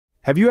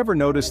Have you ever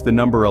noticed the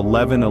number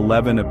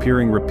 1111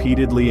 appearing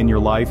repeatedly in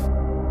your life?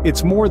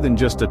 It's more than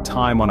just a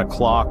time on a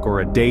clock or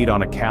a date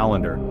on a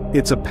calendar.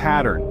 It's a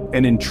pattern,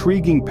 an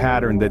intriguing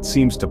pattern that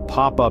seems to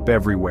pop up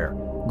everywhere,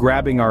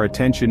 grabbing our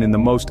attention in the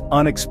most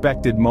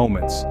unexpected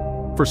moments.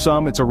 For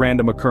some, it's a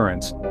random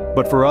occurrence,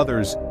 but for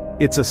others,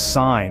 it's a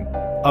sign,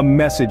 a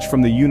message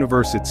from the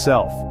universe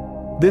itself.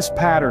 This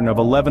pattern of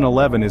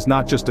 1111 is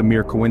not just a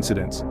mere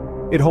coincidence.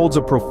 It holds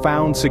a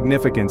profound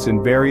significance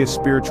in various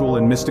spiritual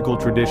and mystical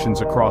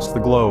traditions across the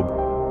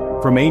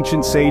globe. From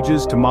ancient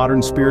sages to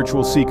modern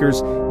spiritual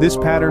seekers, this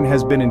pattern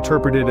has been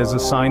interpreted as a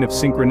sign of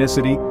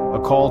synchronicity, a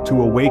call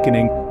to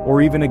awakening,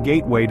 or even a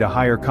gateway to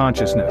higher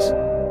consciousness.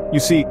 You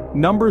see,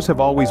 numbers have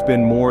always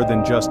been more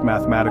than just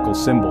mathematical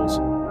symbols.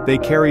 They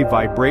carry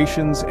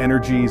vibrations,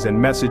 energies, and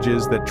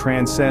messages that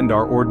transcend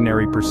our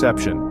ordinary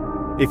perception.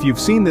 If you've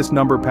seen this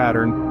number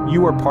pattern,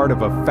 you are part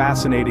of a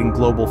fascinating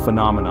global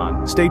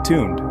phenomenon. Stay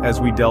tuned as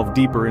we delve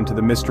deeper into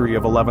the mystery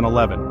of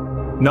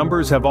 1111.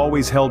 Numbers have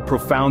always held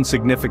profound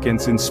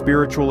significance in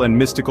spiritual and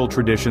mystical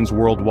traditions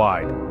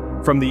worldwide.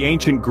 From the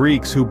ancient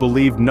Greeks who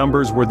believed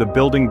numbers were the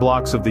building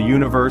blocks of the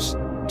universe,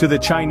 to the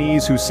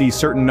Chinese who see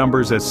certain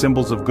numbers as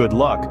symbols of good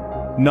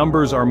luck,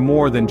 numbers are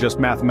more than just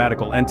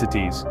mathematical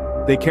entities.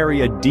 They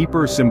carry a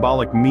deeper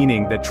symbolic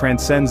meaning that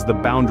transcends the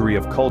boundary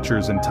of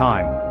cultures and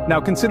time. Now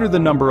consider the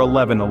number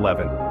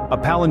 1111, a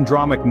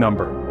palindromic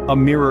number, a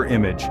mirror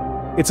image.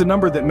 It's a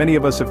number that many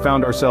of us have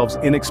found ourselves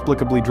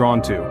inexplicably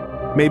drawn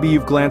to. Maybe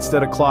you've glanced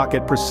at a clock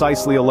at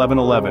precisely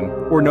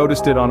 1111, or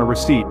noticed it on a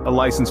receipt, a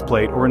license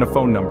plate, or in a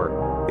phone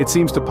number. It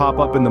seems to pop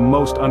up in the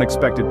most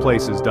unexpected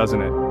places,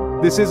 doesn't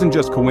it? This isn't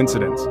just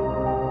coincidence.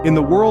 In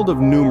the world of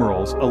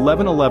numerals,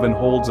 1111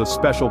 holds a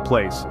special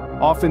place,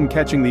 often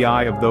catching the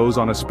eye of those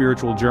on a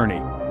spiritual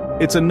journey.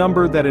 It's a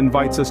number that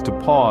invites us to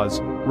pause,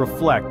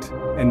 reflect,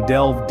 and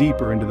delve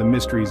deeper into the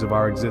mysteries of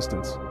our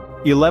existence.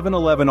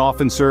 1111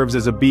 often serves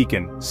as a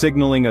beacon,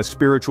 signaling a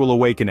spiritual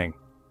awakening.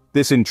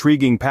 This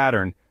intriguing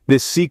pattern,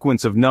 this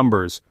sequence of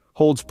numbers,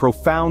 holds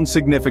profound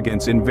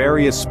significance in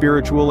various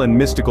spiritual and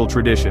mystical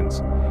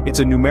traditions. It's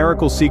a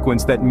numerical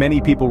sequence that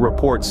many people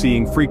report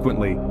seeing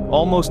frequently,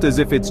 almost as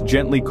if it's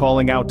gently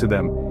calling out to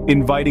them,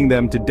 inviting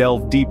them to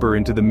delve deeper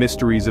into the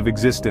mysteries of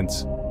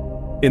existence.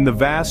 In the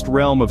vast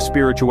realm of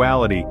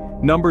spirituality,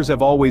 numbers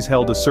have always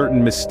held a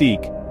certain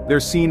mystique. They're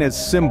seen as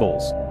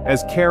symbols,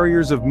 as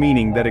carriers of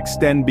meaning that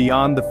extend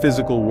beyond the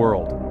physical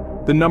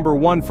world. The number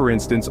 1, for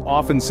instance,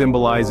 often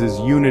symbolizes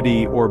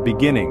unity or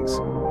beginnings.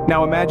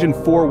 Now imagine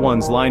 4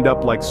 ones lined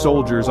up like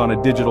soldiers on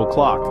a digital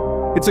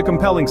clock. It's a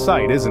compelling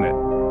sight, isn't it?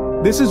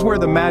 This is where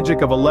the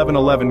magic of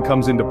 1111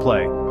 comes into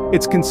play.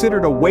 It's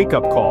considered a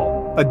wake-up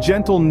call, a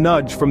gentle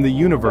nudge from the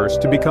universe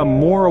to become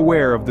more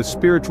aware of the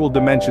spiritual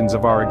dimensions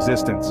of our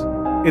existence.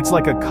 It's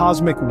like a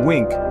cosmic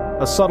wink,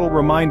 a subtle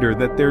reminder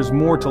that there's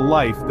more to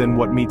life than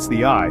what meets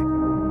the eye.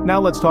 Now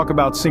let's talk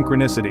about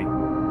synchronicity.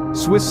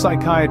 Swiss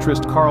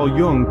psychiatrist Carl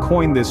Jung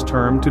coined this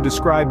term to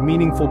describe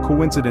meaningful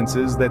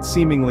coincidences that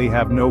seemingly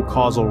have no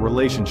causal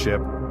relationship,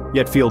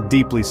 yet feel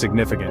deeply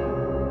significant.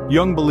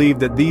 Jung believed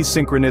that these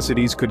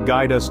synchronicities could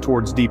guide us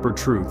towards deeper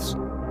truths,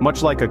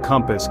 much like a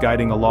compass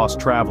guiding a lost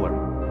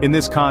traveler. In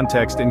this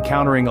context,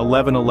 encountering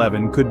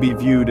 1111 could be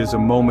viewed as a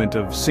moment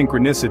of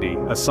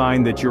synchronicity, a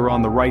sign that you're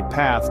on the right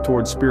path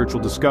towards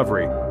spiritual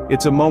discovery.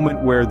 It's a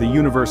moment where the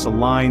universe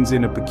aligns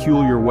in a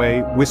peculiar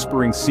way,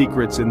 whispering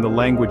secrets in the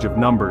language of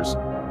numbers.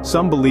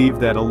 Some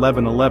believe that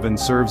 1111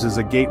 serves as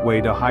a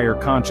gateway to higher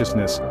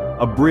consciousness,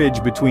 a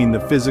bridge between the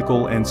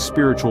physical and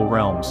spiritual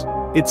realms.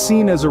 It's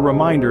seen as a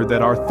reminder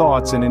that our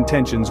thoughts and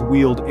intentions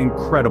wield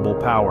incredible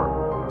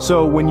power.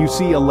 So when you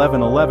see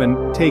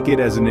 1111, take it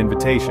as an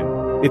invitation.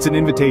 It's an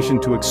invitation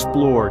to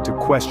explore, to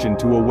question,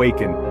 to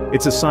awaken.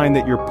 It's a sign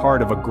that you're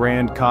part of a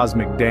grand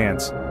cosmic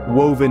dance,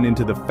 woven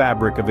into the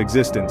fabric of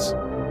existence.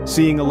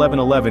 Seeing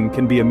 1111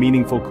 can be a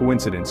meaningful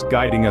coincidence,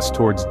 guiding us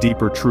towards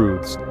deeper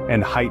truths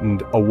and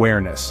heightened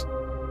awareness.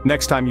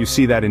 Next time you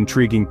see that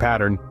intriguing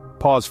pattern,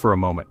 pause for a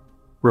moment.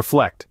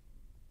 Reflect.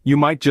 You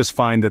might just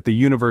find that the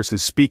universe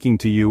is speaking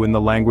to you in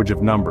the language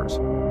of numbers.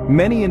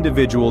 Many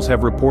individuals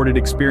have reported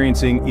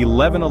experiencing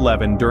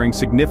 1111 during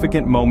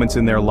significant moments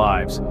in their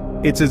lives.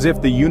 It's as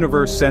if the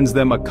universe sends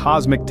them a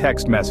cosmic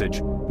text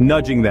message,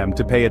 nudging them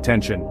to pay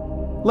attention.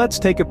 Let's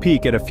take a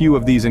peek at a few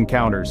of these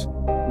encounters.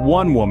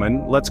 One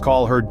woman, let's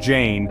call her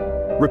Jane,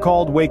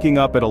 recalled waking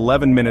up at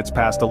 11 minutes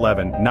past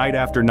 11, night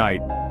after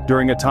night,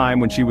 during a time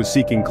when she was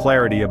seeking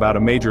clarity about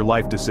a major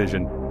life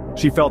decision.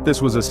 She felt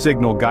this was a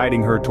signal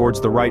guiding her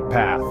towards the right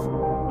path.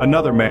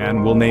 Another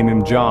man, we'll name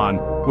him John,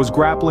 was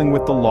grappling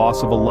with the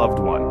loss of a loved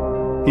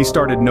one. He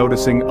started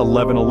noticing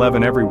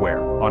 1111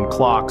 everywhere, on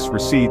clocks,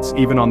 receipts,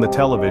 even on the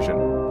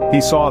television.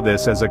 He saw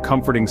this as a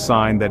comforting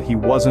sign that he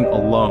wasn't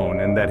alone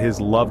and that his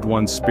loved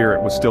one's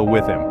spirit was still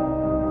with him.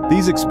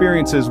 These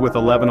experiences with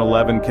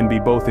 1111 can be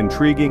both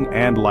intriguing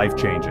and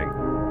life-changing.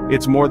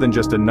 It's more than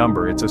just a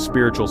number, it's a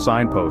spiritual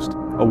signpost,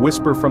 a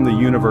whisper from the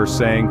universe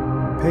saying,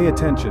 "Pay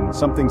attention,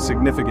 something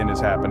significant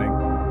is happening."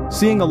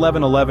 Seeing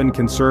 1111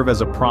 can serve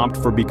as a prompt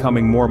for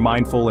becoming more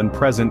mindful and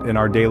present in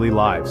our daily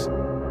lives.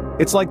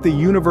 It's like the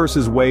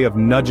universe's way of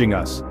nudging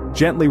us,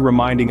 gently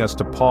reminding us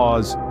to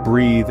pause,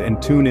 breathe, and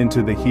tune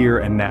into the here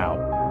and now.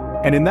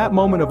 And in that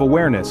moment of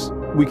awareness,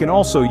 we can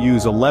also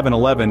use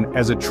 1111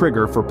 as a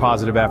trigger for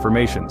positive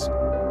affirmations.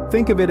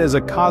 Think of it as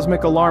a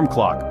cosmic alarm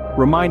clock,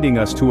 reminding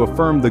us to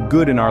affirm the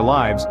good in our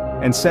lives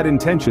and set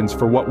intentions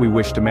for what we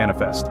wish to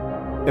manifest.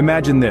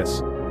 Imagine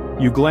this.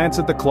 You glance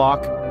at the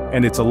clock,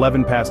 and it's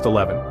 11 past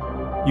 11.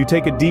 You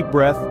take a deep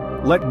breath,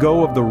 let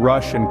go of the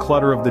rush and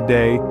clutter of the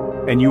day,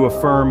 and you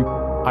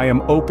affirm, I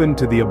am open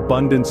to the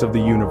abundance of the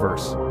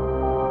universe.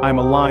 I am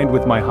aligned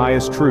with my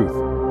highest truth.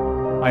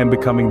 I am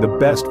becoming the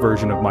best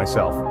version of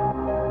myself.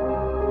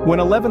 When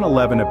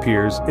 1111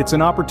 appears, it's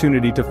an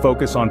opportunity to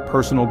focus on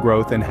personal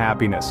growth and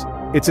happiness.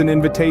 It's an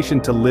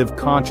invitation to live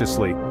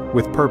consciously,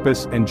 with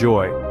purpose and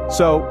joy.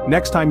 So,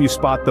 next time you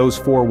spot those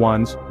 4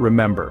 ones,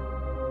 remember,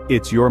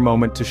 it's your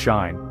moment to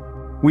shine.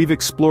 We've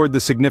explored the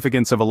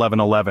significance of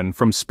 1111,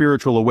 from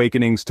spiritual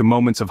awakenings to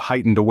moments of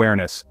heightened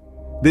awareness.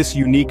 This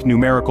unique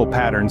numerical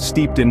pattern,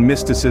 steeped in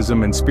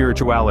mysticism and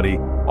spirituality,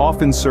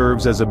 often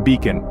serves as a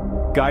beacon,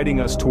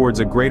 guiding us towards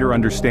a greater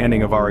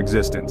understanding of our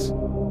existence.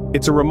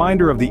 It's a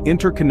reminder of the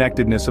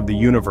interconnectedness of the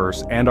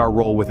universe and our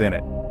role within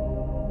it.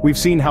 We've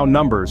seen how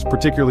numbers,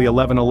 particularly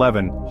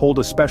 1111, hold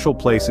a special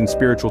place in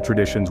spiritual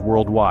traditions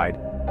worldwide.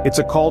 It's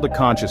a call to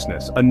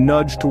consciousness, a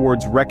nudge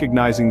towards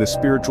recognizing the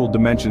spiritual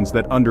dimensions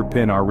that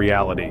underpin our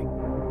reality.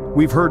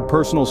 We've heard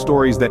personal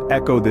stories that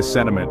echo this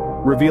sentiment,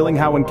 revealing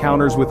how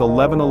encounters with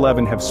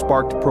 1111 have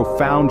sparked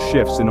profound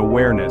shifts in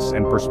awareness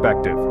and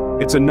perspective.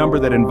 It's a number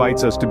that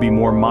invites us to be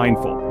more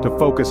mindful, to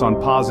focus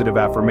on positive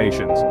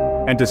affirmations,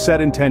 and to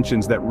set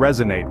intentions that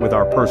resonate with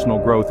our personal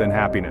growth and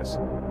happiness.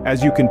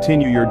 As you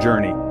continue your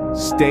journey,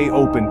 stay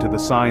open to the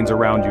signs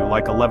around you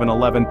like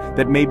 1111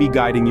 that may be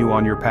guiding you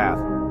on your path.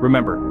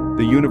 Remember,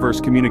 the universe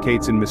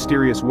communicates in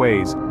mysterious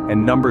ways,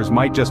 and numbers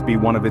might just be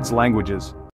one of its languages.